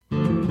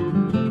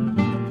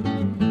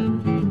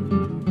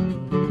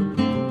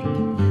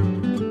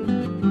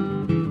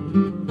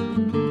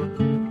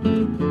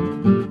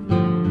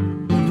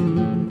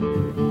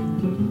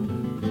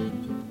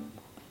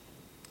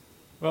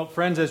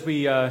friends, as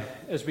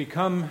we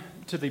come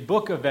to the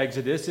book of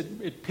Exodus,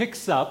 it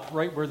picks up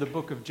right where the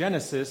book of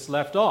Genesis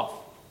left off.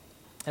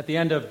 At the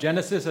end of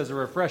Genesis, as a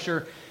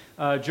refresher,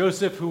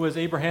 Joseph, who was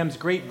Abraham's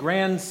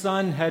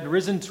great-grandson, had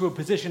risen to a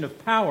position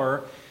of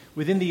power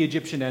within the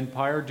Egyptian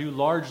empire, due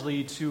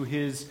largely to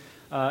his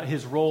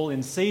role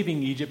in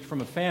saving Egypt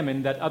from a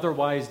famine that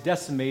otherwise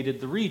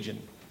decimated the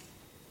region.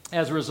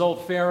 As a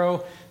result,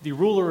 Pharaoh, the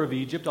ruler of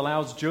Egypt,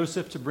 allows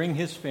Joseph to bring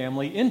his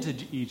family into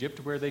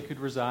Egypt, where they could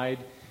reside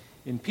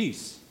in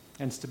peace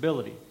and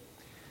stability.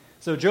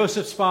 So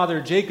Joseph's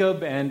father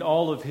Jacob and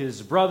all of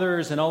his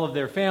brothers and all of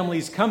their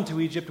families come to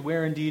Egypt,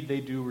 where indeed they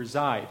do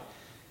reside.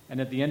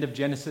 And at the end of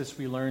Genesis,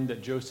 we learn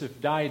that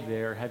Joseph died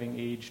there, having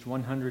aged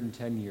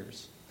 110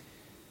 years.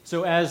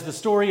 So as the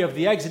story of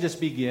the Exodus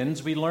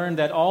begins, we learn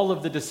that all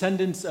of the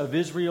descendants of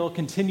Israel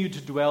continued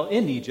to dwell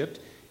in Egypt,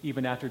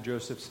 even after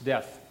Joseph's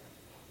death.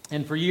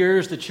 And for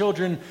years, the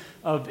children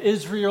of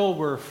Israel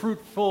were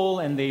fruitful,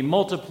 and they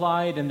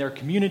multiplied, and their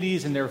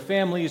communities and their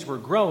families were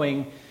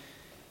growing.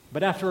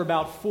 But after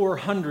about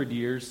 400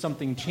 years,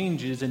 something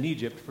changes in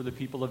Egypt for the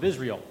people of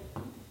Israel.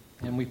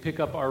 And we pick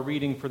up our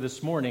reading for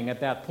this morning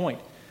at that point.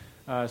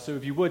 So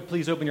if you would,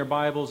 please open your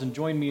Bibles and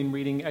join me in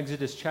reading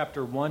Exodus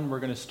chapter 1. We're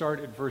going to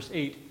start at verse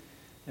 8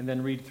 and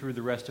then read through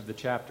the rest of the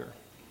chapter.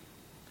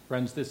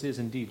 Friends, this is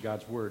indeed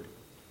God's word.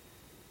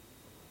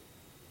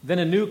 Then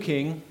a new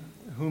king,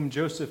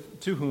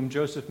 to whom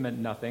Joseph meant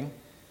nothing,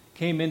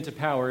 came into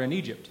power in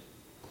Egypt.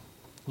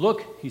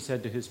 "Look," he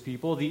said to his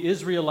people, "the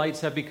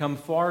Israelites have become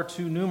far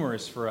too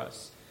numerous for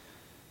us.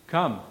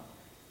 Come,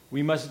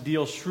 we must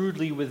deal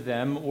shrewdly with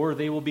them, or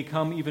they will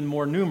become even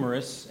more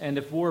numerous, and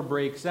if war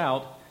breaks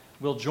out,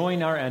 we'll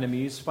join our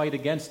enemies, fight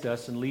against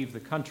us, and leave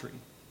the country."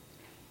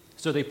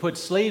 So they put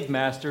slave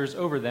masters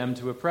over them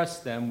to oppress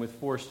them with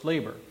forced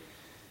labor.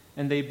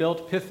 And they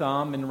built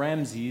Pithom and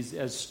Ramses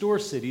as store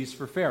cities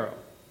for Pharaoh.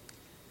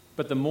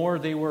 But the more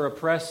they were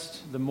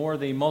oppressed, the more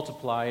they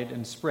multiplied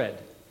and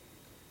spread.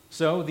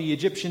 So the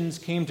Egyptians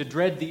came to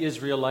dread the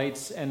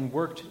Israelites and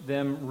worked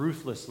them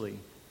ruthlessly.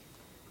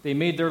 They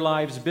made their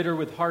lives bitter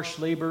with harsh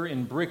labor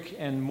in brick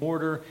and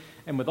mortar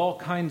and with all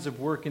kinds of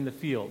work in the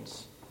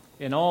fields.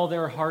 In all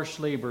their harsh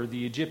labor,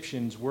 the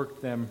Egyptians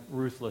worked them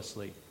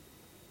ruthlessly.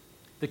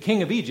 The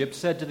king of Egypt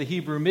said to the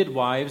Hebrew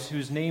midwives,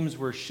 whose names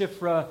were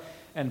Shiphrah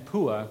and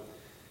Puah,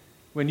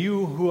 when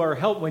you are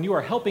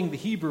helping the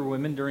Hebrew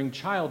women during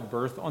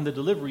childbirth on the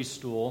delivery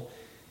stool,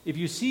 if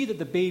you see that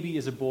the baby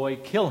is a boy,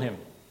 kill him.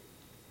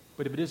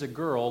 But if it is a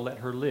girl, let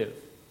her live."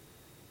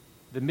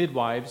 The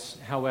midwives,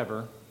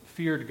 however,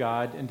 feared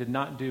God and did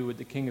not do what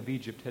the king of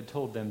Egypt had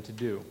told them to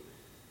do.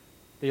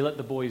 They let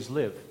the boys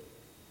live.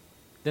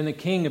 Then the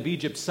king of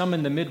Egypt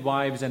summoned the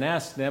midwives and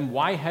asked them,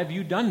 "Why have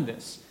you done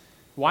this?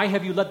 Why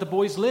have you let the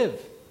boys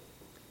live?"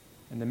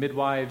 And the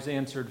midwives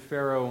answered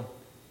Pharaoh,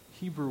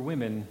 "Hebrew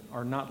women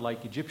are not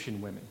like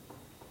Egyptian women.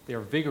 They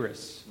are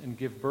vigorous and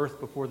give birth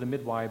before the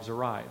midwives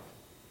arrive."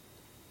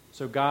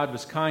 So God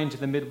was kind to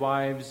the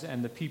midwives,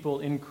 and the people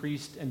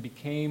increased and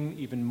became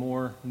even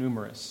more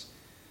numerous.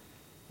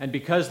 And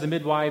because the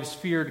midwives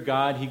feared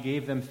God, he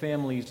gave them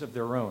families of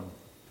their own.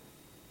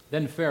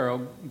 Then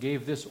Pharaoh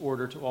gave this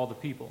order to all the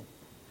people: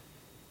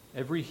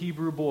 "Every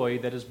Hebrew boy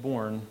that is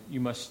born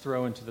you must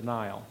throw into the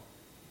Nile,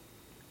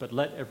 but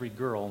let every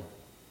girl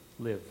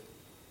live."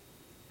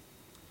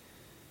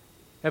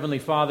 Heavenly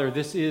Father,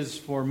 this is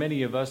for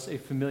many of us a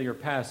familiar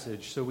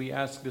passage, so we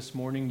ask this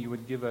morning you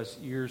would give us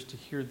ears to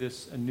hear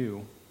this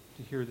anew,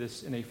 to hear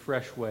this in a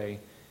fresh way,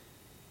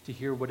 to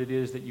hear what it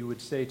is that you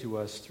would say to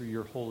us through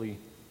your holy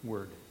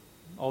word.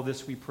 All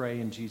this we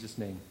pray in Jesus'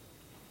 name.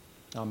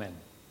 Amen.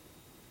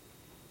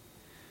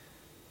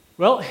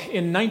 Well,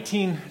 in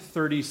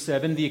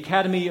 1937, the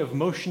Academy of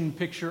Motion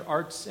Picture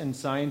Arts and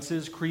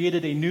Sciences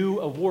created a new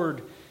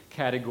award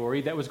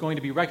category that was going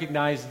to be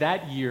recognized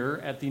that year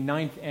at the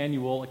 9th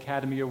Annual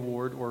Academy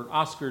Award, or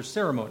Oscars,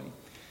 ceremony.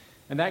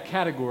 And that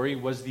category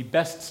was the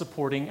Best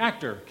Supporting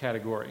Actor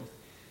category.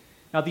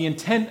 Now, the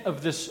intent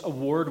of this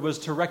award was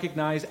to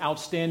recognize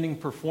outstanding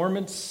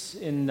performance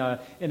in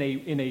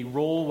a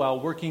role while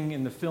working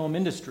in the film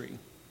industry.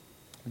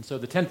 And so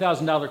the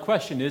 $10,000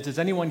 question is, does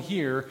anyone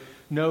here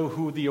know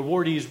who the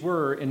awardees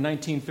were in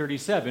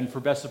 1937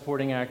 for Best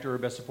Supporting Actor or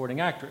Best Supporting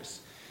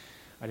Actress?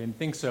 I didn't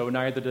think so,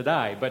 neither did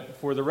I. But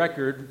for the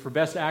record, for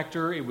Best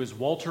Actor, it was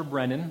Walter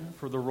Brennan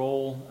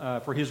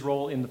for his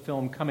role in the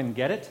film Come and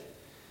Get It.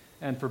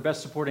 And for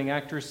Best Supporting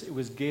Actress, it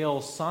was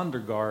Gail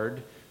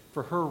Sondergaard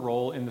for her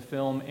role in the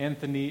film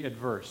Anthony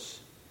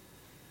Adverse.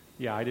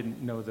 Yeah, I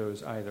didn't know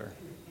those either.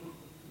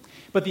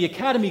 But the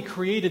Academy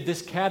created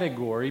this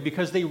category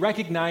because they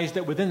recognized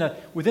that within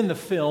the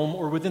film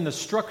or within the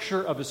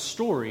structure of a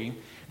story,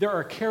 there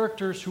are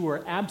characters who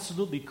are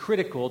absolutely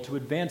critical to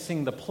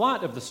advancing the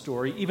plot of the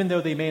story, even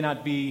though they may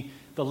not be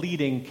the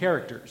leading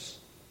characters.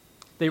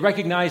 They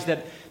recognize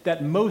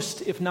that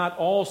most, if not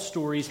all,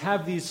 stories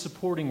have these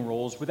supporting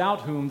roles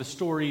without whom the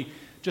story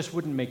just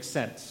wouldn't make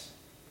sense.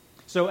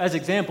 So as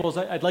examples,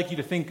 I'd like you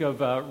to think of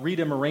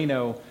Rita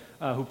Moreno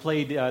who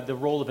played the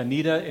role of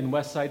Anita in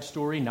West Side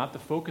Story, not the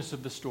focus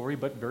of the story,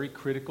 but very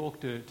critical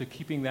to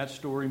keeping that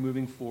story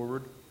moving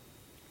forward.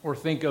 Or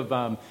think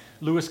of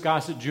Louis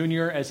Gossett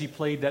Jr. as he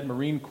played that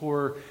Marine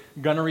Corps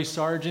gunnery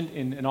sergeant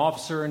in An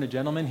Officer and a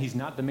Gentleman. He's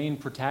not the main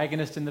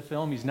protagonist in the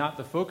film. He's not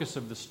the focus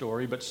of the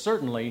story, but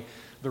certainly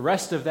the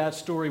rest of that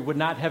story would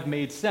not have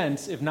made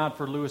sense if not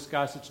for Louis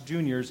Gossett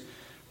Jr.'s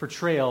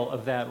portrayal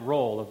of that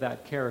role, of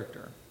that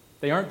character.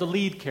 They aren't the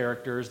lead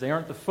characters, they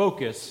aren't the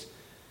focus,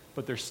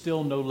 but they're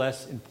still no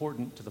less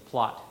important to the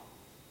plot.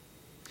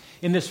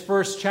 In this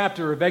first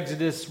chapter of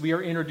Exodus, we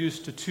are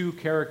introduced to two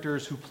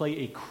characters who play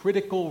a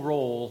critical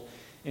role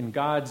in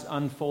God's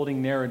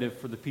unfolding narrative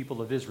for the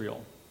people of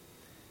Israel.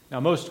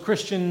 Now, most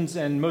Christians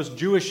and most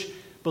Jewish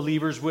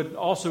believers would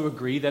also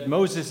agree that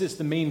Moses is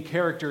the main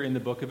character in the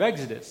book of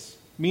Exodus,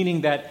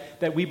 meaning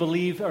that we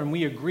believe and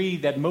we agree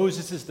that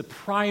Moses is the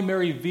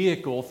primary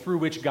vehicle through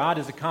which God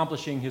is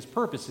accomplishing his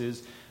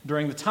purposes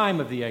during the time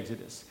of the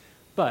Exodus.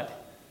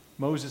 But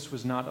Moses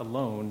was not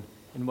alone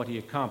in what he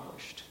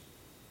accomplished.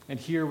 And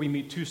here we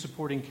meet two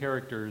supporting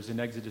characters in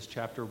Exodus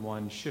chapter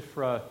 1,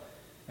 Shiphrah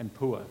and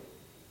Puah.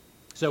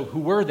 So who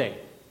were they?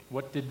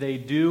 What did they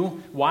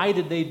do? Why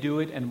did they do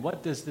it? And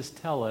what does this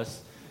tell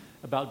us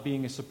about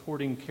being a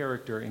supporting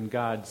character in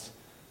God's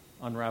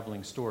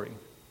unraveling story?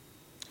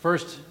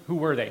 First, who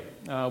were they?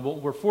 Well,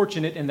 we're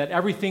fortunate in that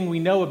everything we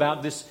know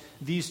about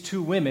these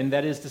two women,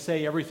 that is to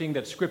say, everything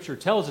that Scripture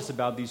tells us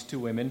about these two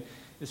women,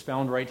 is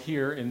found right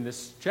here in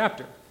this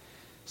chapter.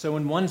 So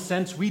in one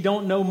sense, we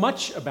don't know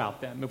much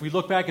about them. If we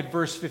look back at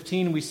verse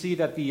 15, we see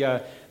that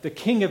the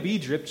king of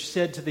Egypt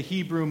said to the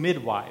Hebrew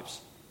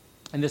midwives,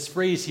 and this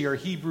phrase here,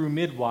 Hebrew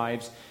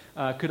midwives,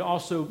 could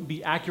also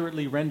be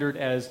accurately rendered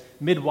as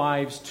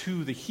midwives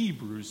to the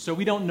Hebrews. So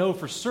we don't know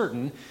for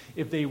certain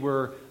if they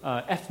were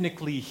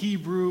ethnically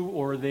Hebrew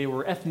or they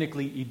were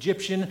ethnically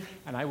Egyptian,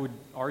 and I would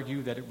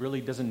argue that it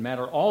really doesn't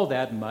matter all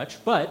that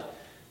much, but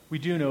we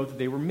do know that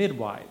they were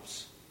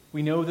midwives.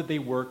 We know that they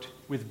worked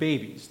with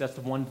babies.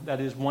 That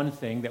is one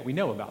thing that we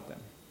know about them.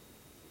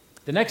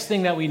 The next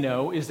thing that we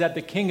know is that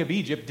the king of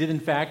Egypt did in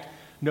fact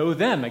know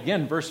them.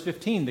 Again, verse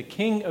 15, the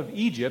king of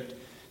Egypt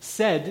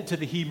said to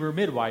the Hebrew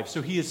midwives.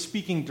 So he is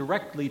speaking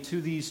directly to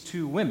these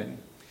two women.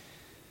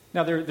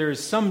 Now there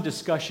is some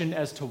discussion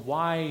as to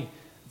why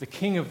the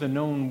king of the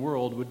known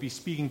world would be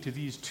speaking to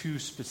these two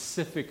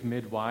specific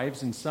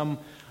midwives, and some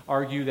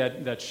argue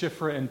that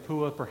Shiphrah and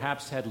Puah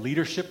perhaps had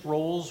leadership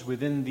roles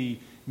within the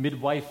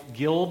midwife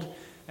guild,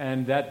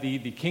 and that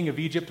the king of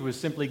Egypt was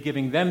simply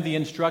giving them the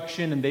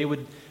instruction, and they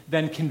would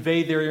then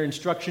convey their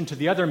instruction to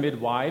the other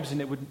midwives,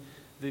 and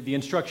the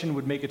instruction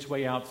would make its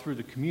way out through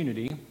the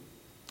community.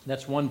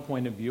 That's one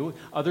point of view.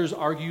 Others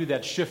argue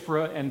that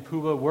Shiphrah and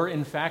Puah were,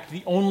 in fact,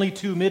 the only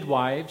two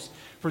midwives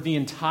for the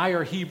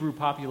entire Hebrew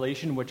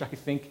population, which I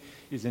think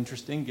is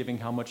interesting, given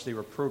how much they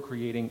were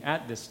procreating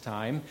at this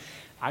time.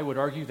 I would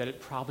argue that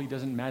it probably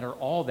doesn't matter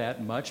all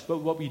that much, but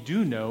what we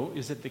do know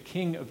is that the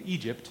king of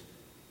Egypt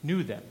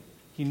knew them.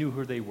 He knew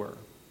who they were.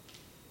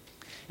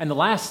 And the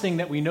last thing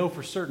that we know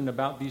for certain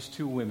about these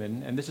two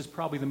women, and this is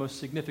probably the most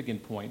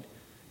significant point,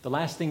 the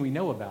last thing we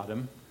know about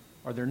them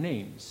are their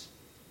names.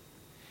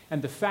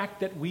 And the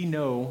fact that we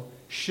know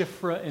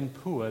Shiphrah and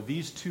Puah,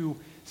 these two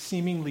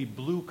seemingly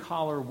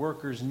blue-collar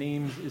workers'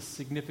 names, is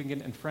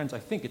significant. And friends, I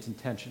think it's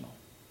intentional.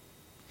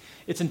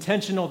 It's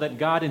intentional that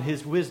God in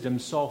his wisdom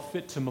saw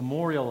fit to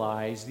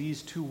memorialize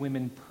these two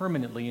women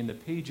permanently in the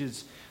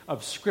pages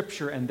of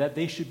Scripture, and that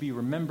they should be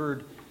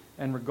remembered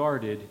and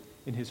regarded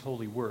in his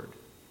holy word.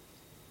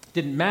 It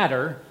didn't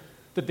matter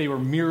that they were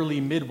merely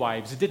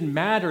midwives. It didn't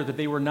matter that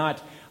they were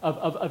not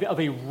of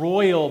a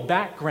royal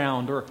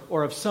background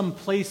or of some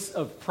place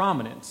of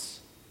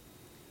prominence.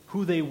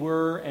 Who they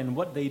were and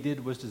what they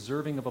did was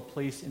deserving of a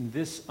place in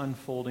this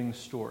unfolding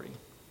story.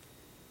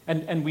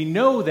 And we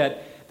know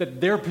that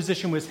their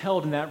position was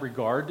held in that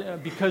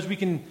regard because we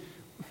can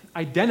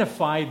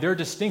identify their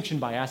distinction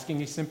by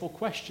asking a simple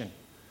question.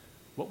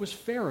 What was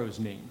Pharaoh's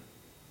name?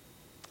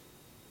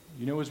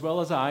 You know as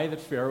well as I that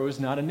Pharaoh is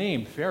not a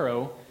name.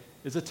 Pharaoh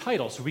is a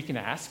title. So we can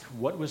ask,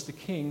 what was the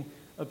king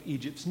of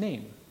Egypt's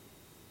name?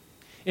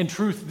 In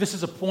truth, this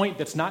is a point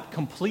that's not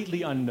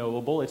completely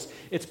unknowable.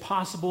 It's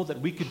possible that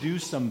we could do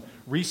some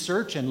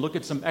research and look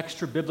at some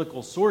extra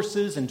biblical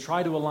sources and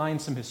try to align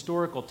some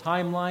historical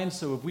timelines.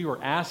 So if we were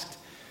asked,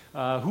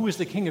 who was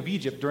the king of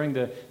Egypt during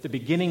the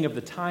beginning of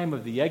the time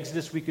of the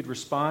Exodus, we could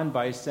respond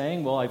by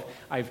saying, well,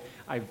 I've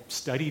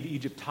studied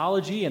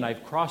Egyptology, and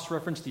I've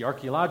cross-referenced the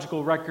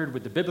archaeological record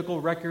with the biblical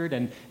record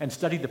and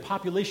studied the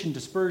population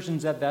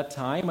dispersions at that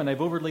time, and I've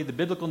overlaid the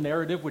biblical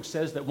narrative, which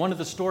says that one of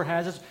the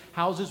storehouses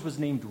was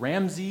named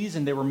Ramses,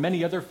 and there were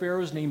many other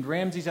pharaohs named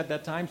Ramses at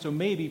that time, so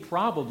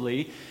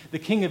probably, the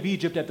king of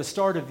Egypt at the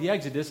start of the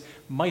Exodus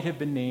might have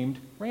been named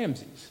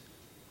Ramses.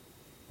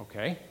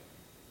 Okay.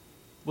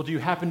 Well, do you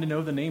happen to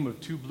know the name of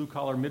two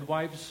blue-collar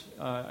midwives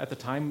at the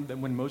time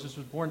when Moses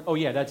was born? Oh,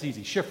 yeah, that's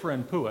easy. Shiphrah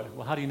and Puah.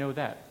 Well, how do you know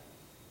that?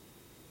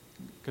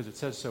 Because it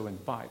says so in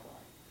the Bible.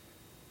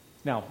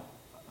 Now,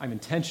 I'm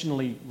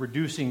intentionally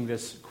reducing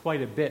this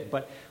quite a bit,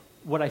 but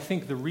what I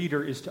think the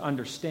reader is to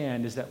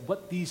understand is that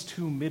what these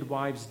two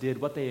midwives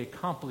did, what they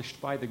accomplished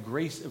by the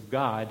grace of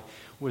God,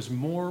 was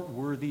more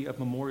worthy of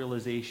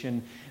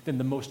memorialization than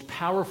the most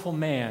powerful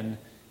man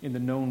in the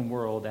known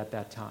world at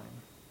that time.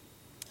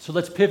 So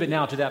let's pivot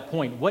now to that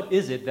point. What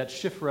is it that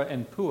Shiphrah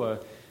and Puah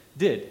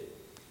did?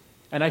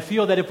 And I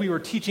feel that if we were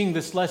teaching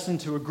this lesson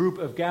to a group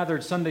of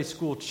gathered Sunday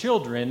school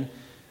children,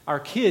 our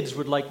kids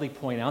would likely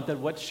point out that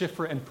what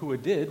Shiphrah and Puah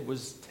did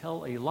was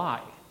tell a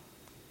lie.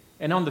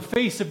 And on the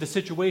face of the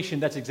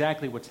situation, that's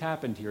exactly what's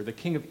happened here. The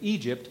king of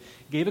Egypt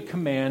gave a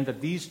command that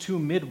these two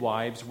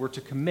midwives were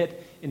to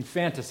commit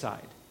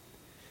infanticide.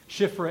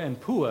 Shiphrah and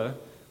Puah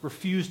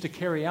refused to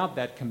carry out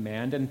that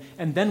command,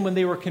 and then when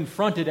they were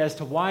confronted as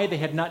to why they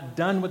had not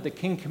done what the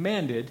king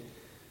commanded,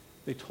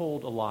 they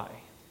told a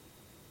lie.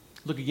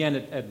 Look again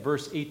at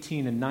verse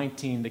 18 and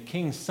 19. The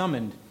king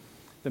summoned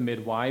the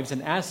midwives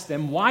and asked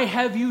them, "Why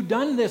have you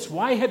done this?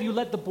 Why have you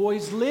let the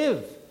boys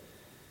live?"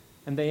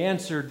 And they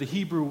answered, "The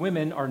Hebrew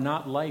women are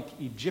not like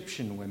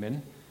Egyptian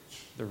women.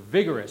 They're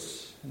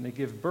vigorous, and they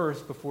give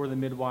birth before the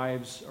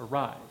midwives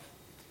arrive."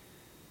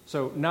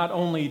 So not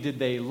only did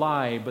they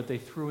lie, but they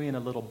threw in a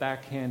little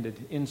backhanded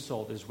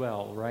insult as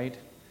well, right?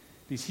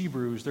 These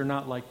Hebrews, they're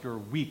not like your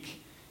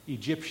weak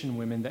Egyptian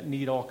women that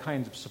need all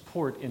kinds of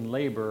support in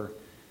labor.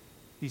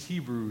 These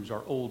Hebrews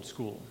are old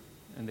school,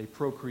 and they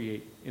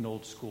procreate in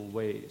old school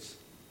ways.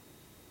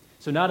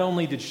 So not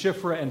only did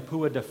Shiphrah and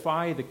Puah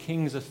defy the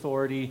king's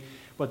authority,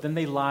 but then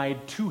they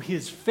lied to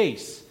his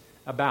face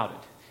about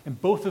it. And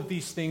both of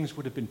these things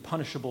would have been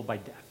punishable by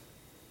death.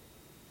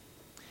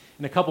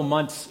 In a couple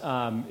months,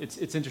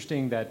 it's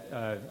interesting that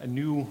a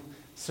new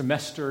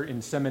semester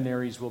in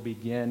seminaries will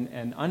begin,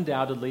 and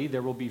undoubtedly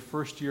there will be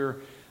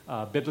first-year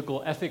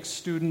biblical ethics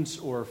students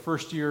or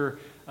first-year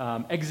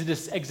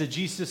Exodus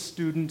exegesis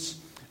students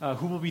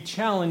who will be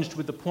challenged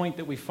with the point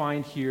that we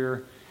find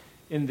here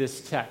in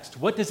this text.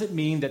 What does it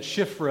mean that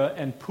Shiphrah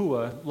and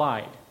Puah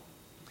lied?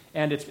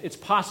 And it's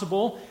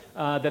possible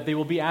that they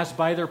will be asked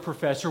by their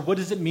professor, what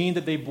does it mean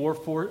that they bore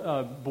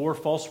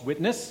false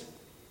witness?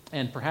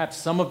 And perhaps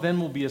some of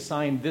them will be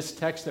assigned this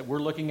text that we're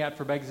looking at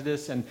from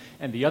Exodus, and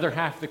the other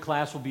half of the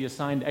class will be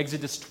assigned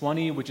Exodus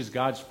 20, which is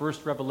God's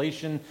first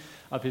revelation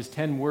of his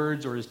 10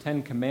 words or his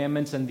 10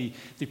 commandments. And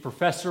the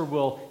professor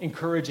will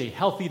encourage a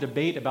healthy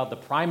debate about the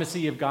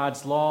primacy of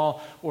God's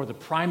law or the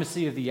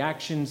primacy of the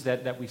actions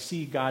that we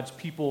see God's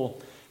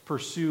people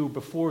pursue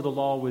before the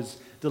law was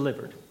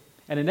delivered.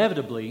 And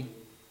inevitably,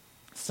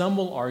 some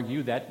will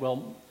argue that,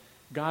 well,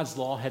 God's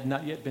law had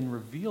not yet been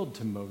revealed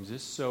to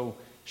Moses, so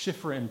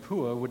Shiphrah and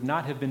Puah would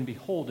not have been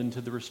beholden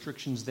to the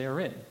restrictions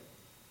therein.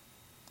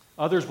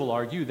 Others will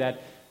argue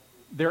that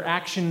their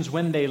actions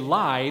when they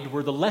lied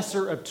were the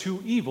lesser of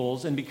two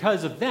evils, and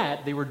because of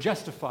that, they were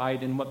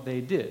justified in what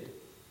they did.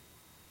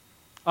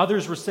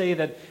 Others will say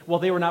that, well,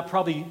 they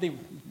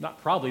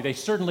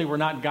certainly were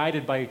not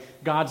guided by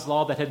God's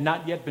law that had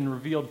not yet been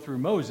revealed through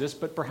Moses,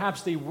 but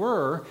perhaps they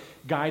were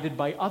guided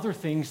by other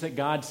things that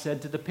God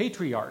said to the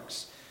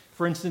patriarchs.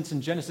 For instance,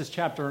 in Genesis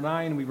chapter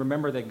 9, we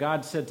remember that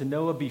God said to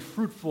Noah, "Be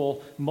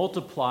fruitful,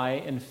 multiply,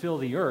 and fill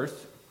the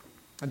earth."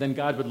 And then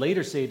God would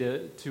later say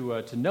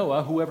to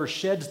Noah, "Whoever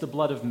sheds the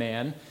blood of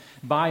man,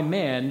 by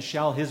man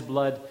shall his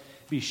blood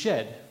be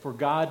shed, for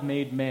God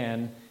made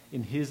man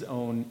in his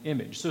own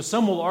image." So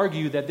some will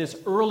argue that this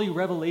early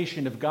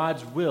revelation of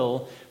God's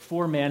will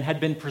for man had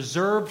been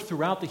preserved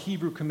throughout the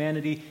Hebrew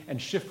community, and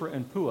Shiphrah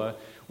and Puah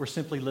were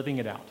simply living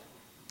it out.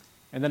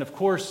 And then, of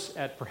course,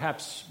 at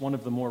perhaps one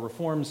of the more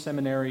reformed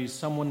seminaries,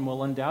 someone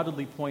will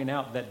undoubtedly point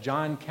out that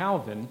John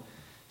Calvin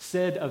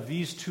said of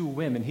these two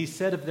women, he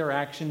said of their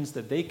actions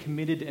that they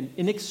committed an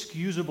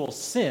inexcusable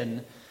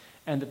sin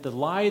and that the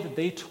lie that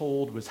they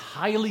told was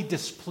highly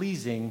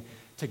displeasing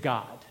to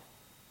God.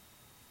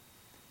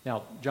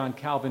 Now, John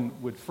Calvin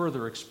would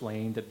further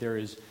explain that there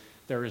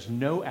is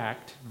no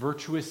act,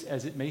 virtuous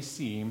as it may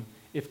seem,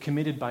 if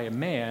committed by a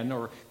man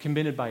or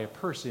committed by a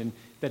person,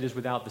 that is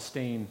without the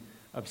stain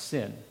of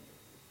sin.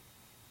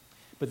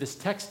 But this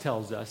text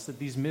tells us that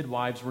these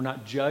midwives were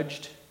not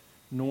judged,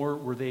 nor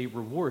were they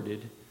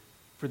rewarded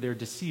for their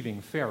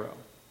deceiving Pharaoh.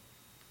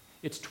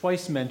 It's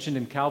twice mentioned,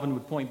 and Calvin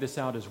would point this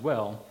out as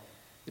well,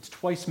 it's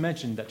twice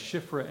mentioned that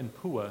Shiphrah and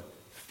Puah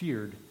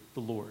feared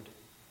the Lord.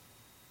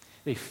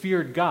 They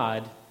feared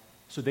God,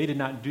 so they did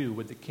not do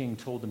what the king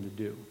told them to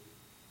do.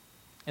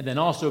 And then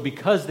also,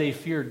 because they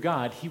feared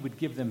God, he would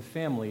give them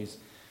families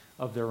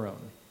of their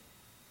own.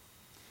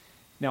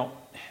 Now,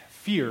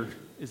 fear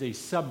is a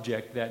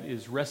subject that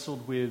is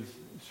wrestled with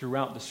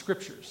throughout the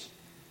Scriptures.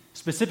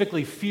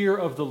 Specifically, fear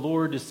of the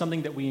Lord is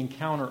something that we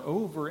encounter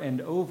over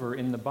and over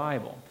in the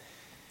Bible.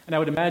 And I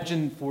would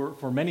imagine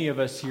for many of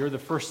us here, the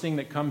first thing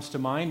that comes to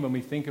mind when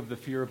we think of the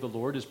fear of the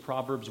Lord is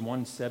Proverbs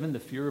 1:7. The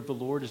fear of the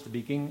Lord is the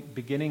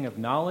beginning of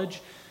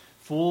knowledge.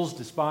 Fools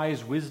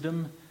despise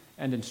wisdom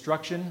and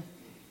instruction.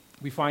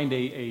 We find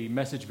a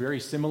message very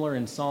similar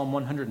in Psalm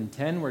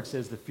 110, where it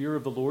says, "The fear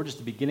of the Lord is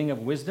the beginning of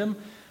wisdom.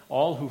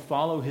 All who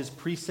follow his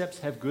precepts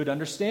have good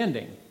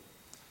understanding."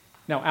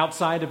 Now,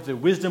 outside of the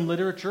wisdom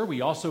literature,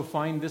 we also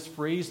find this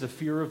phrase, the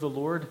fear of the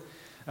Lord,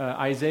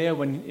 Isaiah,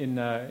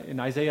 in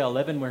Isaiah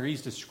 11, where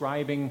he's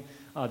describing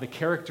the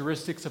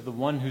characteristics of the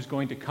one who's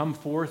going to come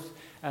forth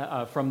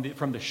from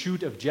the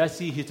shoot of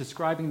Jesse, he's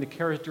describing the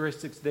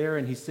characteristics there,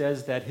 and he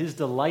says that his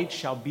delight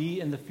shall be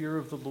in the fear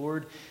of the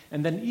Lord.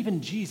 And then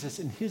even Jesus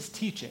in his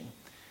teaching,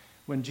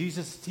 when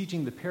Jesus is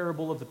teaching the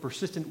parable of the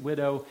persistent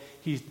widow,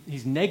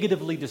 he's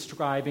negatively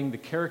describing the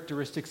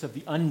characteristics of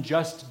the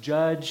unjust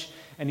judge,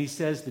 and he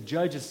says the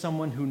judge is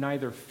someone who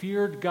neither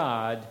feared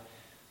God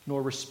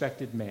nor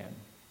respected man.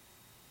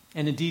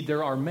 And indeed,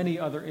 there are many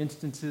other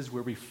instances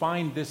where we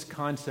find this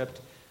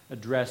concept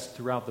addressed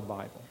throughout the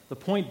Bible. The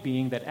point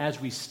being that as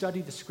we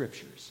study the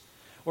Scriptures,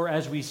 or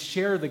as we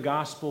share the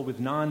gospel with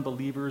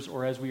non-believers,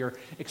 or as we are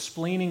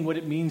explaining what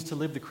it means to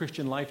live the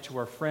Christian life to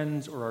our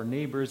friends or our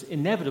neighbors,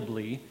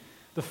 inevitably,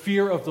 the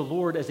fear of the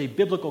Lord as a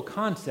biblical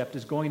concept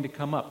is going to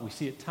come up. We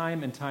see it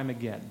time and time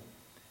again.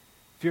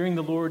 Fearing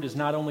the Lord is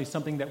not only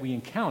something that we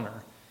encounter,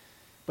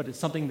 but it's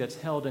something that's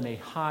held in a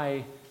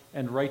high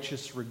and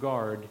righteous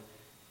regard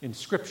in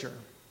Scripture.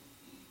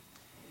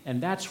 And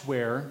that's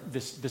where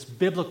this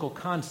biblical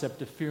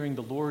concept of fearing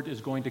the Lord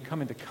is going to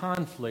come into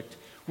conflict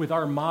with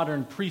our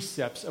modern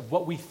precepts of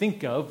what we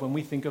think of when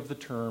we think of the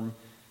term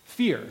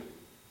fear.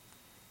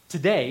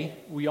 Today,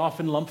 we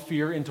often lump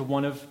fear into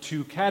one of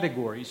two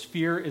categories.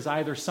 Fear is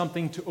either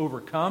something to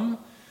overcome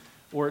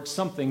or it's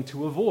something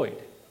to avoid.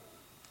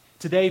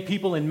 Today,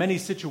 people in many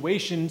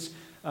situations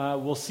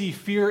will see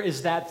fear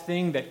as that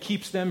thing that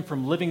keeps them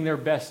from living their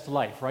best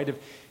life, right?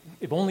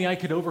 If only I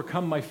could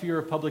overcome my fear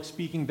of public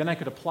speaking, then I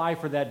could apply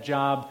for that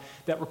job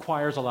that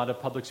requires a lot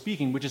of public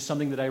speaking, which is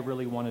something that I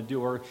really want to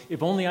do. Or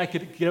if only I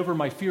could get over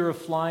my fear of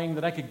flying,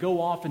 then I could go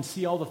off and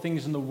see all the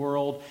things in the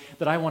world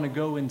that I want to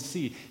go and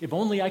see. If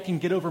only I can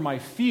get over my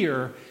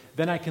fear,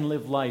 then I can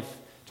live life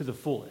to the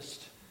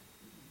fullest.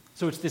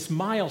 So it's this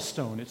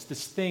milestone, it's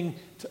this thing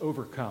to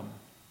overcome.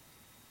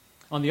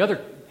 On the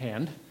other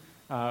hand,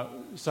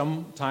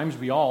 sometimes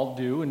we all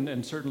do,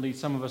 and certainly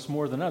some of us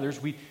more than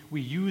others, we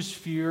use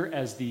fear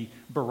as the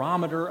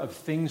barometer of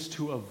things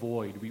to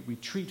avoid. We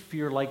treat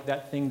fear like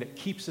that thing that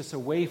keeps us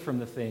away from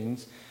the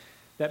things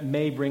that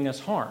may bring us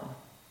harm.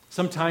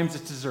 Sometimes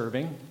it's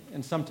deserving,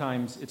 and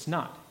sometimes it's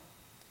not.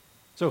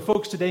 So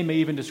folks today may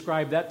even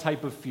describe that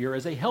type of fear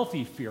as a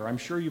healthy fear. I'm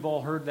sure you've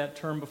all heard that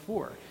term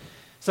before.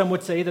 Some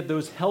would say that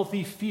those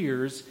healthy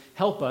fears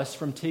help us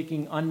from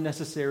taking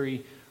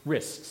unnecessary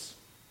risks.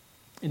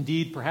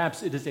 Indeed,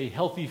 perhaps it is a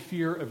healthy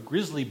fear of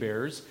grizzly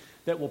bears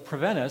that will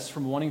prevent us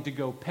from wanting to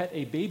go pet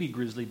a baby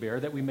grizzly bear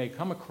that we may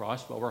come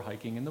across while we're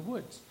hiking in the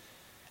woods.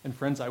 And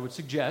friends, I would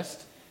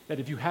suggest that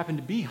if you happen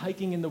to be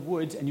hiking in the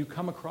woods and you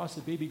come across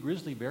a baby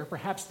grizzly bear,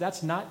 perhaps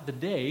that's not the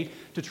day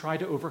to try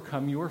to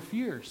overcome your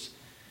fears.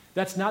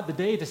 That's not the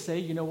day to say,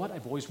 you know what,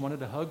 I've always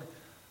wanted to hug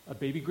a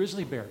baby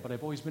grizzly bear, but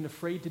I've always been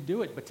afraid to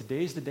do it. But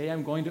today's the day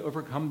I'm going to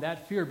overcome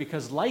that fear,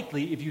 because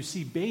likely if you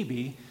see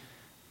baby,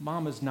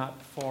 Mama's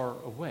not far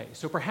away.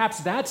 So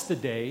perhaps that's the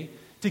day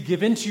to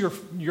give in to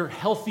your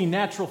healthy,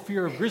 natural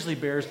fear of grizzly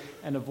bears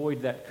and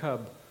avoid that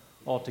cub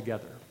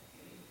altogether.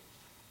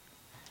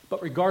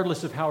 But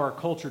regardless of how our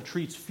culture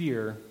treats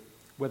fear,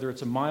 whether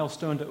it's a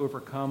milestone to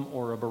overcome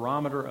or a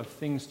barometer of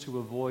things to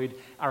avoid,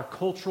 our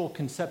cultural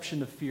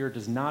conception of fear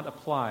does not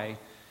apply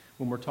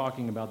when we're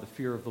talking about the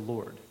fear of the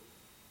Lord.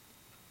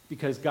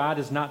 Because God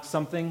is not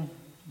something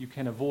you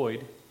can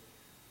avoid,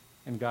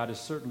 and God is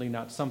certainly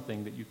not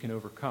something that you can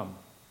overcome.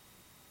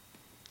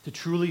 To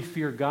truly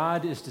fear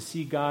God is to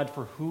see God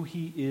for who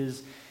he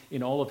is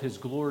in all of his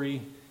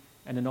glory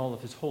and in all of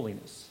his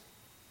holiness.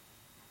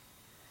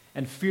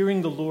 And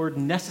fearing the Lord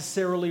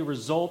necessarily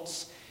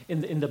results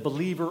in the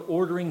believer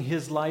ordering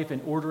his life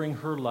and ordering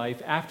her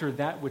life after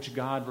that which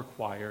God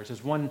requires.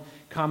 As one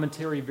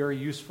commentary very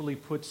usefully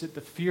puts it,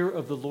 the fear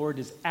of the Lord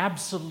is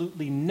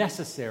absolutely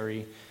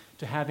necessary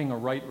to having a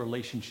right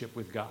relationship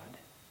with God.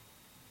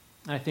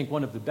 And I think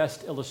one of the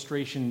best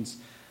illustrations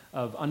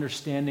of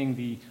understanding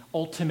the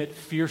ultimate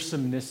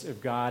fearsomeness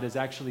of God is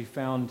actually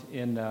found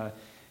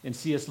in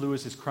C.S.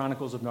 Lewis's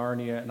Chronicles of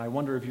Narnia. And I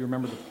wonder if you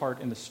remember the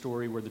part in the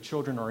story where the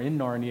children are in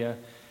Narnia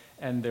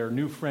and their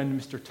new friend,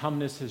 Mr.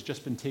 Tumnus, has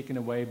just been taken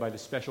away by the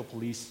special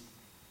police.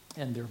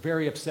 And they're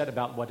very upset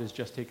about what has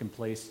just taken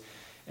place.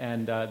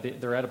 And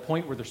they're at a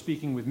point where they're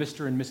speaking with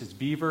Mr. and Mrs.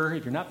 Beaver.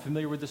 If you're not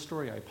familiar with this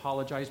story, I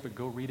apologize, but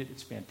go read it.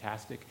 It's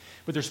fantastic.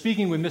 But they're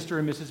speaking with Mr.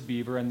 and Mrs.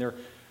 Beaver, and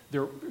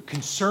they're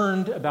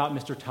concerned about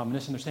Mr.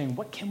 Tumnus, and they're saying,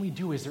 what can we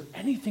do? Is there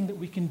anything that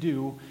we can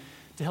do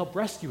to help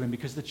rescue him?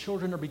 Because the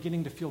children are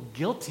beginning to feel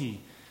guilty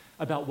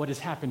about what has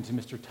happened to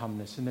Mr.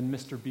 Tumnus. And then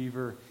Mr.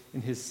 Beaver,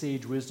 in his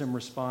sage wisdom,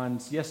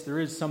 responds, yes, there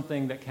is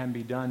something that can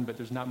be done, but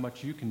there's not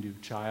much you can do,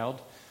 child.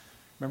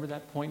 Remember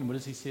that point? And what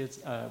does he say?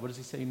 What does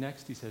he say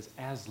next? He says,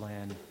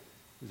 Aslan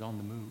is on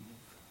the move.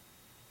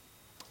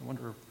 I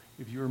wonder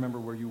if you remember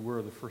where you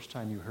were the first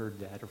time you heard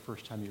that or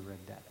first time you read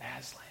that.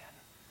 Aslan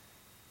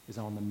is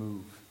on the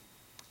move.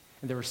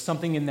 And there was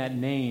something in that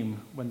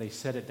name when they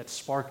said it that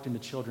sparked in the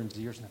children's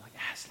ears, and they're like,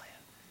 Aslan,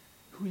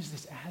 who is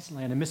this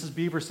Aslan? And Mrs.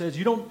 Beaver says,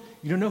 you don't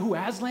know who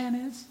Aslan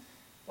is?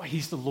 Why,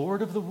 he's the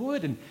Lord of the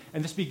wood. And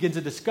this begins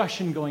a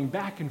discussion going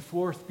back and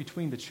forth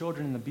between the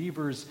children and the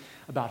beavers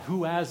about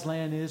who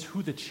Aslan is,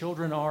 who the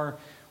children are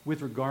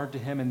with regard to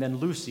him. And then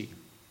Lucy,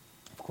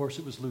 of course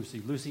it was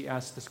Lucy. Lucy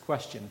asks this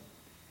question,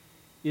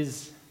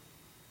 Is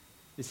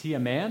he a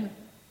man?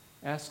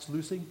 Asks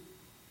Lucy.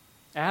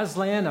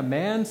 Aslan, a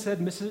man, said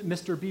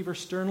Mr. Beaver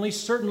sternly.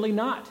 Certainly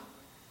not.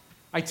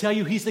 I tell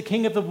you, he's the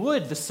king of the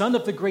wood, the son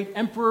of the great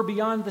emperor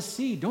beyond the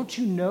sea. Don't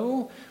you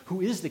know who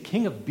is the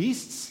king of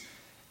beasts?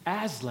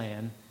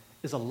 Aslan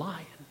is a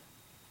lion,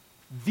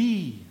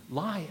 the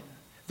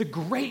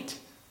great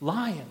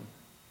lion.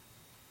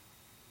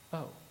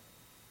 Oh,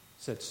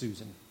 said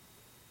Susan.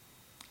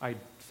 I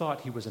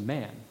thought he was a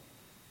man.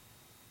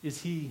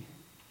 Is he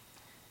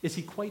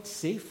quite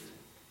safe?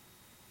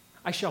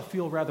 I shall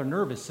feel rather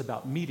nervous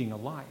about meeting a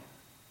lion.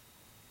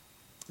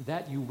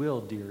 That you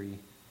will, dearie,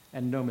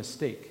 and no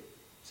mistake,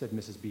 said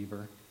Mrs.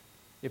 Beaver.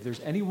 If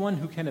there's anyone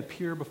who can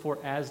appear before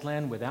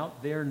Aslan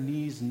without their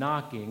knees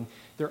knocking,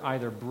 they're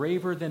either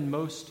braver than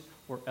most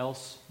or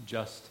else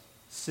just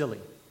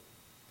silly.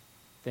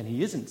 Then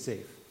he isn't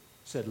safe,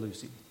 said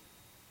Lucy.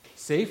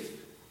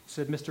 Safe,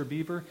 said Mr.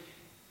 Beaver.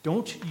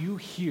 Don't you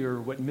hear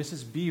what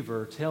Mrs.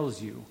 Beaver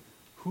tells you?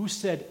 Who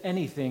said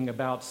anything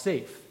about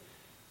safe?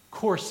 Of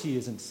course he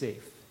isn't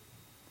safe,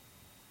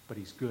 but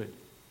he's good.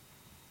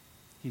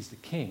 He's the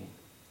king,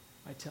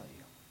 I tell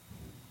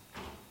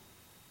you.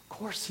 Of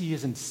course he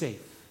isn't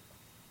safe,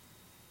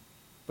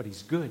 but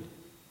he's good.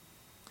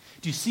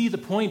 Do you see the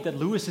point that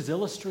Lewis is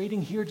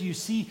illustrating here? Do you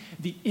see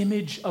the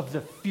image of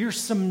the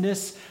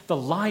fearsomeness, the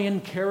lion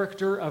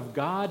character of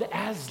God?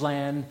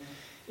 Aslan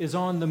is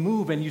on the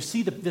move, and you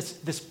see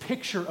this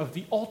picture of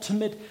the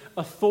ultimate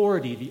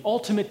authority, the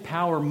ultimate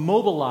power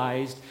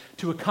mobilized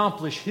to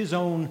accomplish his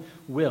own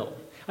will.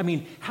 I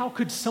mean, how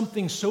could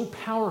something so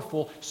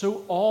powerful,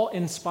 so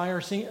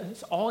awe-inspiring,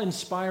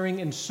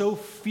 and so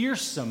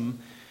fearsome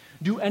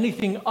do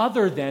anything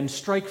other than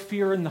strike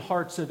fear in the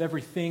hearts of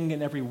everything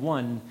and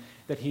everyone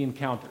that he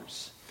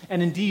encounters?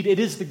 And indeed, it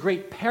is the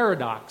great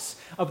paradox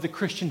of the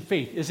Christian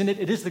faith, isn't it?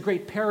 It is the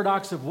great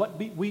paradox of what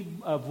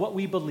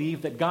we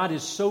believe, that God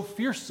is so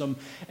fearsome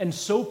and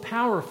so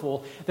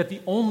powerful that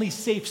the only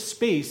safe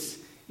space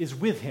is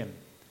with him,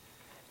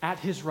 at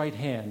his right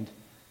hand,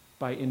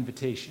 by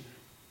invitation.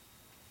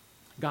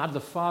 God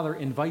the Father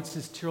invites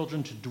his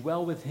children to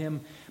dwell with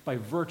him by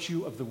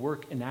virtue of the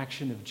work and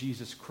action of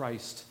Jesus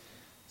Christ,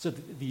 so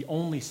that the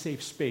only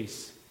safe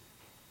space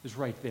is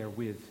right there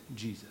with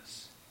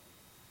Jesus.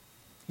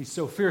 He's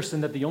so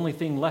fearsome that the only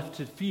thing left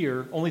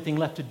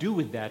to do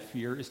with that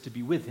fear is to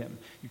be with him.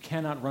 You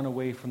cannot run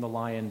away from the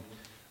lion,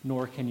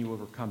 nor can you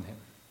overcome him.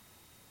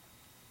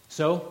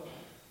 So,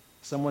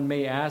 someone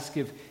may ask,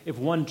 if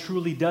one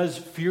truly does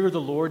fear the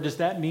Lord, does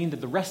that mean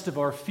that the rest of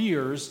our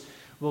fears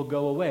will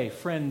go away?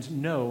 Friends,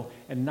 no,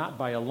 and not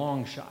by a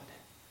long shot.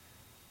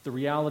 The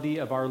reality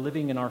of our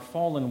living in our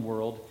fallen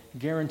world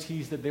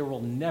guarantees that there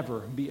will never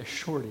be a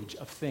shortage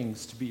of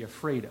things to be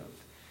afraid of.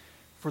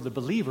 For the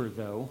believer,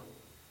 though,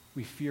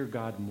 we fear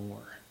God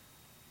more.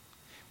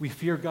 We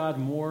fear God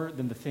more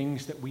than the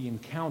things that we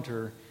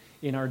encounter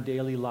in our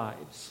daily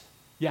lives.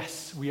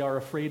 Yes, we are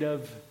afraid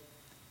of,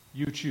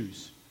 you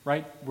choose,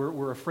 right?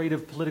 We're afraid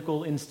of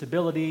political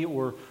instability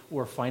or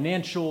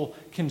financial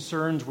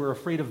concerns. We're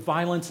afraid of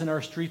violence in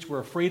our streets. We're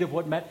afraid of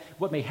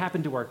what may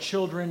happen to our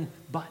children,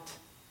 but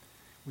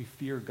we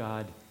fear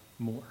God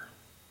more.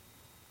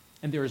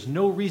 And there is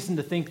no reason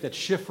to think that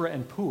Shiphrah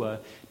and Puah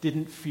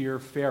didn't fear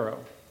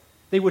Pharaoh.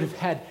 They would have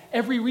had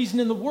every reason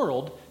in the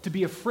world to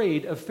be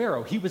afraid of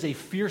Pharaoh. He was a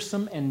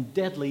fearsome and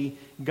deadly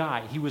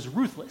guy. He was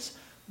ruthless.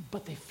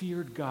 But they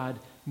feared God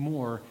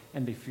more,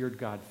 and they feared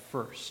God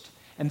first.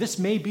 And this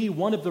may be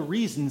one of the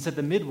reasons that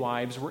the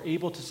midwives were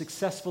able to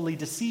successfully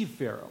deceive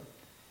Pharaoh.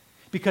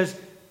 Because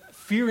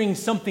fearing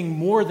something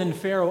more than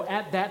Pharaoh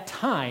at that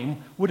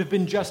time would have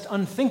been just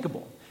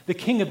unthinkable. The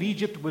king of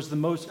Egypt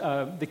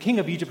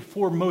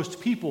for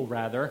most people,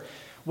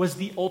 was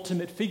the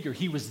ultimate figure.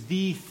 He was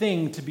the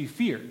thing to be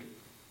feared.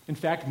 In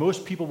fact,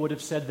 most people would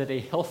have said that a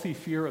healthy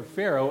fear of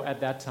Pharaoh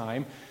at that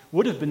time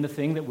would have been the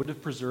thing that would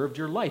have preserved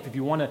your life. If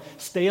you want to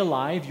stay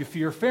alive, you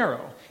fear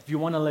Pharaoh. If you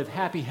want to live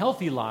happy,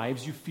 healthy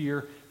lives, you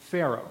fear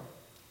Pharaoh.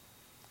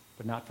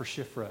 But not for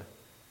Shiphrah,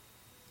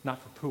 not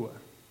for Puah.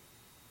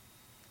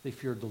 They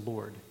feared the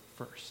Lord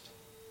first.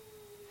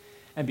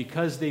 And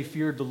because they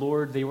feared the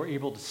Lord, they were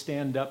able to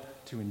stand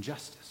up to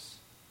injustice.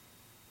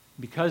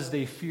 Because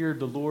they feared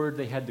the Lord,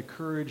 they had the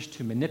courage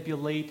to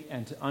manipulate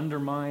and to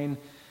undermine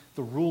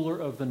the ruler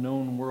of the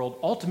known world,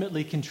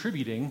 ultimately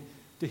contributing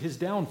to his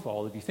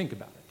downfall, if you think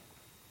about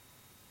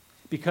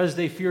it. Because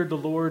they feared the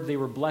Lord, they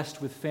were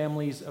blessed with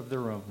families of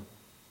their own.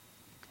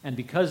 And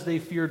because they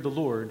feared the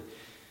Lord,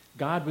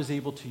 God was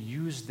able to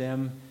use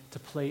them to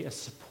play a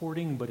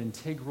supporting but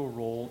integral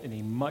role in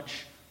a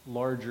much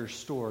larger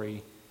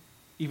story,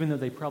 even though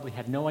they probably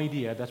had no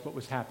idea that's what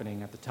was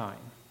happening at the time.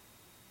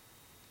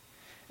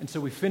 And so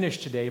we finish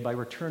today by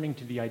returning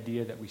to the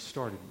idea that we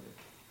started with.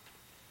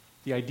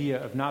 The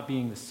idea of not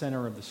being the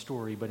center of the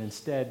story, but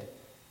instead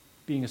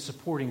being a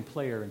supporting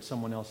player in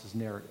someone else's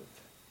narrative.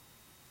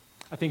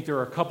 I think there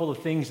are a couple of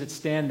things that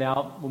stand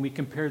out when we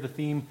compare the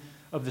theme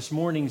of this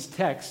morning's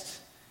text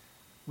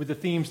with the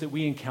themes that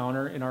we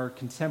encounter in our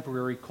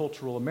contemporary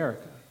cultural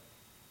America.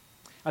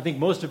 I think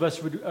most of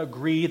us would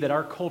agree that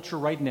our culture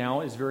right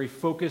now is very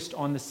focused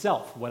on the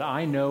self, what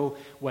I know,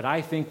 what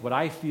I think, what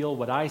I feel,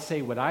 what I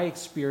say, what I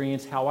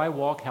experience, how I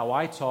walk, how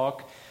I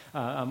talk,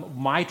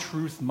 my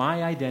truth,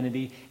 my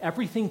identity.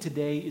 Everything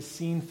today is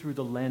seen through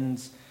the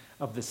lens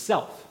of the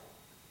self.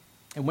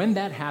 And when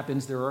that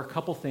happens, there are a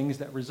couple things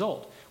that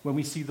result when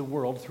we see the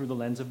world through the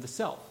lens of the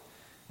self.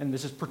 And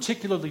this is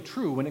particularly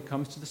true when it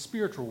comes to the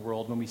spiritual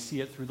world, when we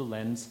see it through the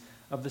lens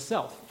of the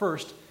self.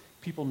 First,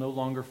 people no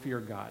longer fear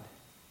God.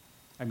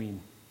 I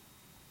mean,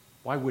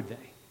 why would they?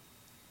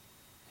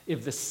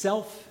 If the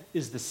self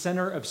is the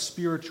center of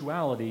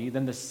spirituality,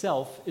 then the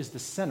self is the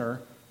center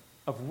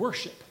of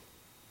worship.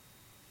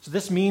 So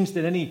this means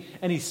that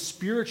any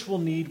spiritual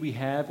need we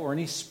have or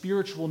any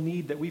spiritual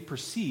need that we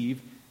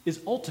perceive is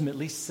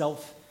ultimately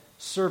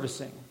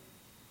self-servicing.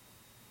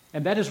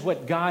 And that is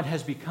what God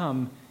has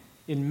become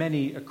in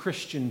many a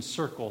Christian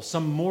circle,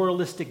 some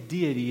moralistic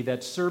deity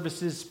that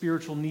services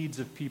spiritual needs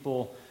of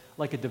people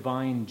like a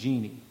divine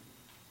genie.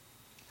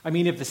 I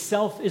mean, if the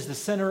self is the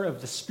center of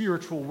the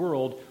spiritual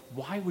world,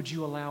 why would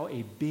you allow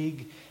a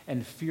big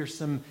and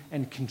fearsome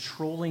and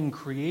controlling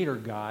creator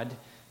God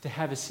to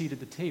have a seat at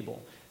the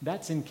table?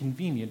 That's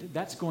inconvenient.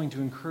 That's going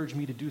to encourage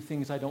me to do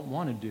things I don't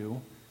want to do.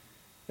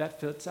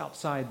 That fits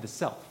outside the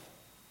self.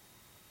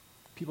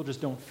 People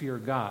just don't fear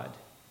God.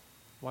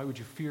 Why would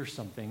you fear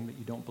something that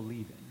you don't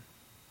believe in?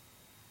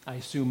 I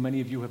assume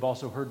many of you have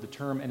also heard the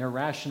term an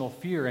irrational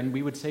fear, and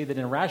we would say that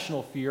an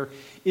irrational fear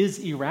is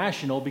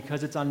irrational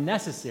because it's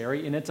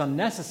unnecessary, and it's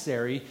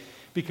unnecessary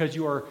because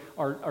you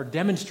are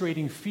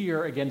demonstrating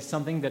fear against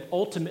something that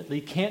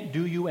ultimately can't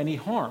do you any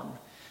harm.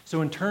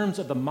 So in terms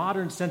of the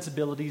modern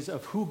sensibilities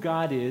of who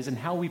God is and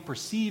how we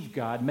perceive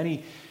God,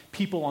 many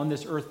people on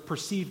this earth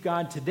perceive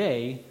God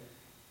today,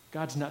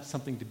 God's not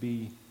something to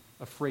be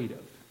afraid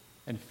of.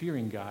 And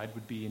fearing God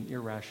would be an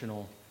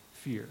irrational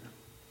fear.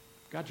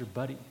 God's your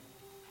buddy,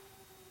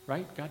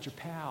 right? God's your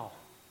pal.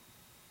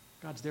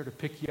 God's there to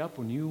pick you up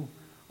when you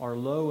are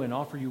low and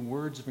offer you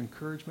words of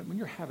encouragement when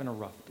you're having a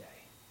rough day.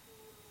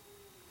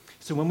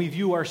 So when we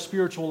view our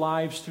spiritual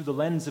lives through the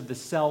lens of the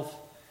self,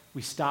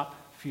 we stop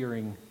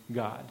fearing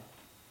God.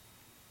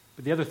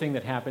 But the other thing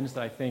that happens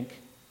that I think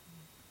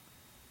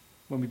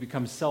when we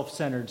become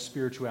self-centered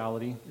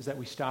spirituality is that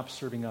we stop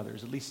serving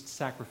others. At least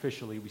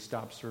sacrificially, we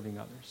stop serving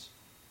others.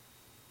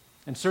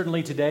 And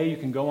certainly today you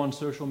can go on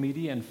social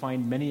media and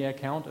find many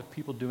account of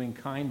people doing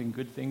kind and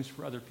good things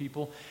for other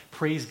people.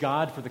 Praise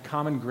God for the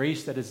common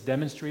grace that is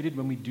demonstrated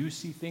when we do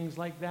see things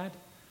like that.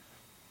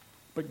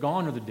 But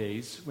gone are the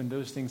days when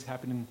those things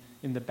happen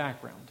in the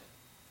background.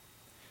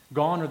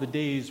 Gone are the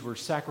days where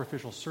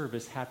sacrificial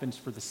service happens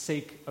for the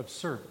sake of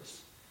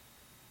service.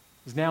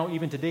 Because now,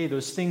 even today,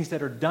 those things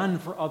that are done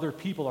for other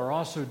people are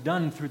also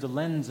done through the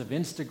lens of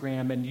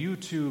Instagram and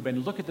YouTube,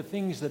 and look at the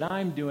things that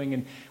I'm doing,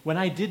 and when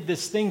I did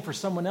this thing for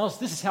someone else,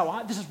 this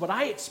is what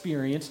I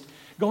experienced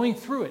going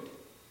through it.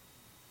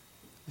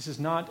 This is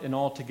not an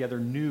altogether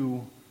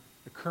new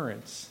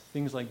occurrence.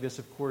 Things like this,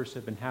 of course,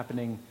 have been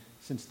happening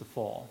since the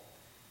fall.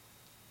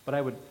 But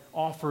I would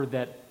offer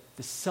that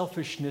the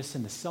selfishness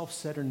and the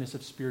self-centeredness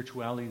of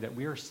spirituality that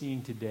we are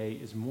seeing today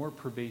is more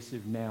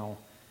pervasive now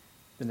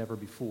than ever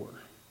before.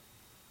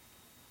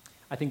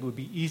 I think it would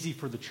be easy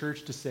for the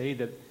church to say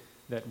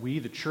that we,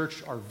 the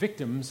church, are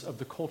victims of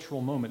the cultural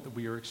moment that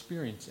we are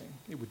experiencing.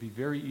 It would be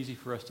very easy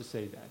for us to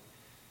say that.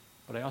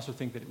 But I also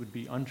think that it would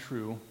be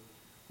untrue,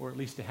 or at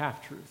least a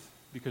half-truth,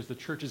 because the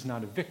church is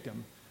not a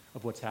victim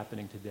of what's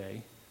happening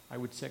today. I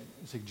would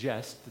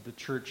suggest that the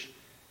church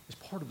is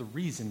part of the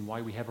reason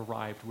why we have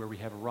arrived where we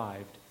have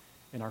arrived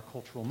in our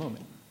cultural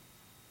moment.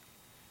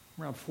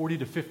 Around 40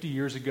 to 50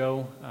 years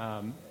ago,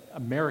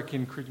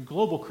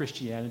 global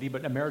Christianity,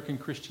 but American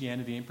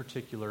Christianity in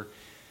particular,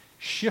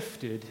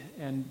 shifted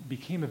and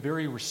became a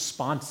very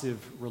responsive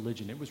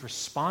religion. It was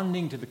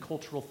responding to the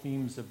cultural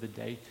themes of the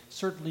day.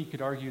 Certainly you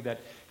could argue that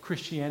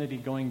Christianity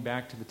going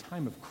back to the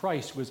time of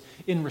Christ was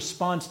in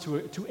response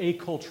to a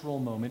cultural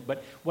moment,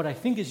 but what I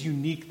think is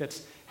unique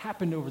that's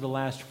happened over the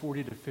last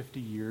 40 to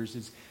 50 years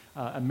is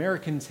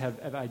Americans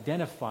have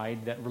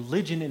identified that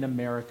religion in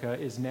America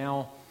is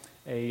now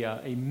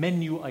a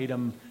menu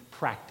item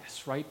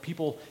practice, right?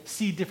 People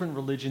see different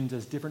religions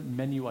as different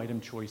menu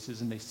item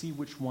choices, and they see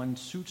which one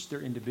suits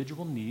their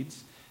individual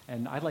needs.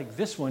 And I like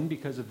this one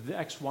because of the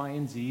X, Y,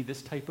 and Z,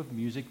 this type of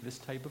music, this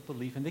type of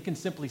belief, and they can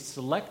simply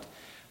select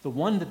the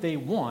one that they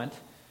want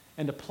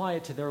and apply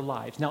it to their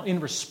lives. Now, in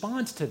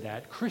response to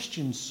that,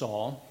 Christians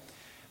saw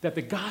that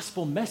the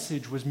gospel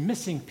message was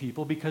missing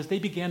people because they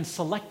began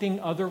selecting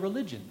other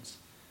religions.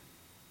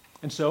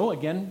 And so,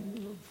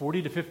 again,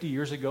 40 to 50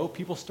 years ago,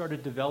 people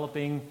started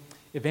developing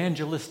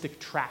evangelistic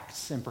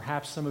tracts, and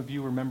perhaps some of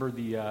you remember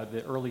the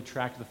early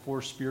tract, The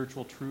Four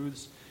Spiritual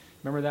Truths.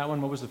 Remember that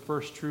one? What was the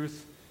first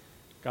truth?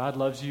 God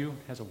loves you,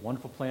 has a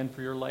wonderful plan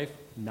for your life.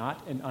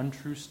 Not an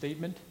untrue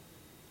statement,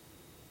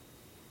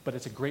 but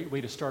it's a great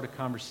way to start a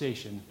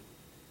conversation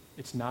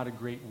it's not a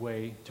great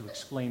way to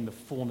explain the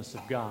fullness of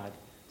God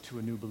to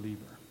a new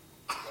believer.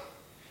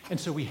 And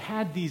so we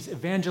had these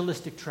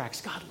evangelistic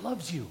tracts. God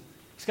loves you.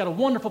 He's got a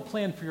wonderful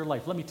plan for your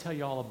life. Let me tell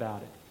you all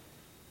about it.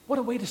 What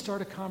a way to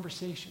start a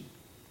conversation.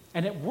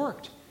 And it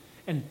worked.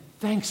 And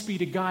thanks be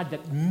to God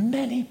that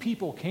many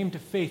people came to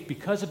faith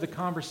because of the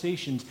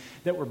conversations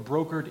that were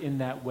brokered in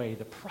that way.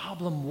 The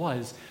problem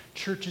was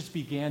churches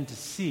began to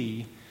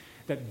see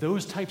that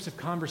those types of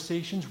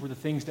conversations were the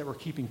things that were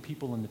keeping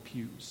people in the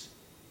pews.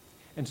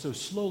 And so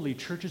slowly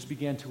churches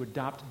began to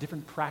adopt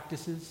different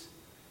practices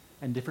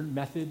and different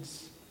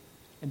methods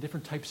and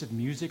different types of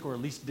music, or at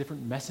least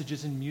different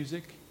messages in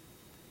music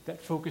that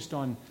focused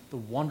on the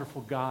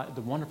wonderful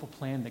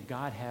plan that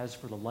God has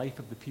for the life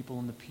of the people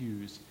in the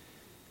pews,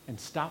 and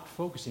stopped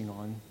focusing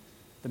on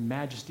the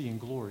majesty and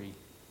glory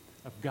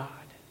of God.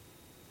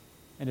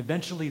 And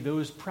eventually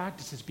those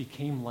practices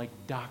became like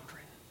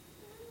doctrine,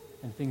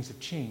 and things have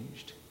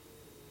changed.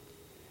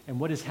 And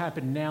what has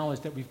happened now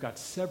is that we've got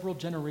several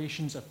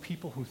generations of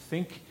people who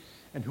think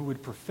and who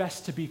would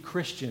profess to be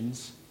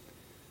Christians,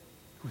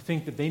 who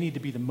think that they need to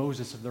be the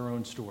Moses of their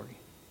own story.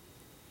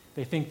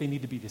 They think they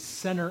need to be the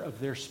center of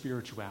their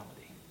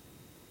spirituality.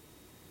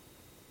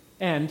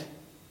 And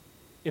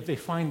if they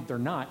find they're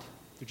not,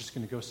 they're just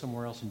going to go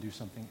somewhere else and do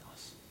something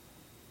else.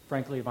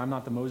 Frankly, if I'm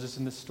not the Moses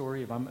in this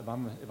story, if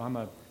I'm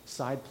a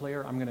side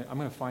player, I'm going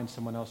to find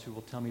someone else who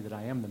will tell me that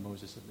I am the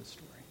Moses of this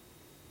story.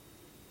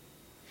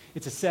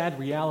 It's a sad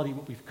reality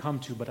what we've come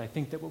to, but I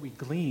think that what we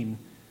glean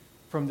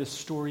from this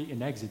story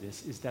in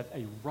Exodus is that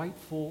a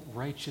rightful,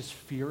 righteous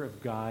fear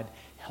of God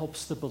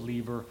helps the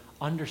believer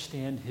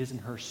understand his and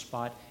her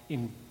spot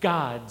in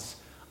God's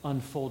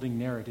unfolding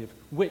narrative,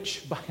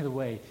 which, by the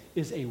way,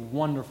 is a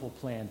wonderful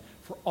plan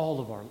for all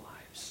of our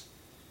lives.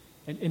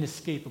 An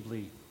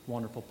inescapably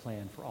wonderful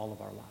plan for all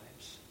of our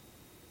lives.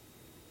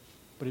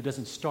 But it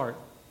doesn't start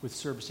with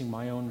servicing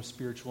my own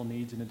spiritual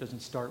needs, and it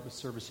doesn't start with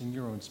servicing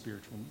your own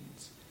spiritual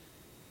needs.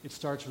 It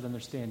starts with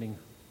understanding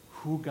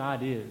who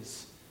God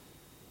is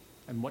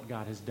and what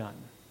God has done.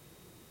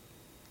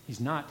 He's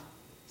not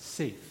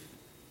safe,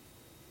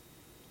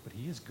 but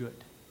he is good.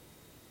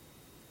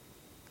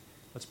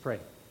 Let's pray.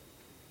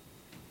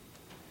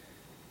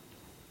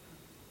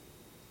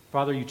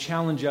 Father, you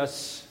challenge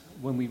us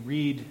when we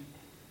read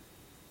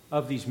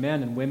of these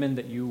men and women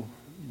that you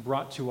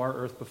brought to our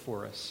earth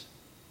before us.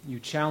 You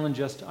challenge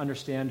us to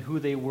understand who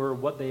they were,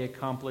 what they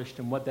accomplished,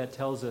 and what that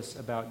tells us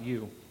about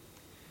you.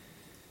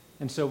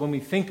 And so when we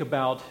think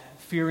about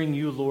fearing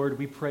you, Lord,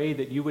 we pray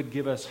that you would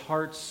give us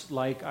hearts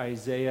like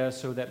Isaiah,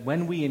 so that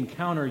when we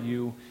encounter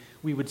you,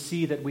 we would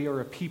see that we are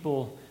a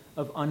people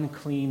of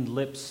unclean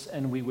lips,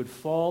 and we would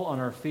fall on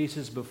our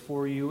faces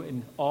before you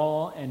in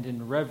awe and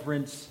in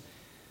reverence,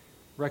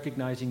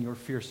 recognizing your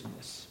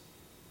fearsomeness.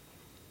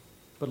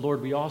 But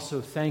Lord, we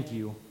also thank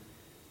you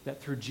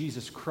that through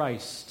Jesus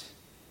Christ,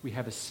 we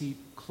have a seat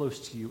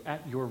close to you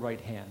at your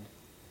right hand.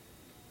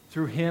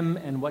 Through him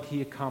and what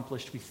he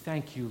accomplished, we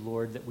thank you,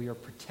 Lord, that we are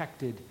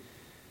protected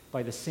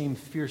by the same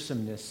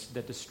fearsomeness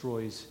that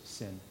destroys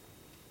sin.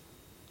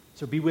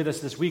 So be with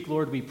us this week,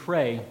 Lord. We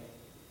pray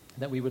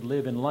that we would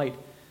live in light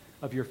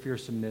of your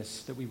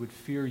fearsomeness, that we would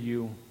fear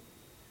you,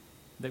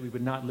 that we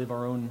would not live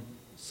our own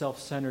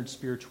self-centered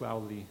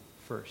spirituality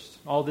first.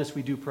 All this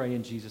we do pray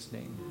in Jesus'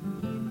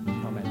 name.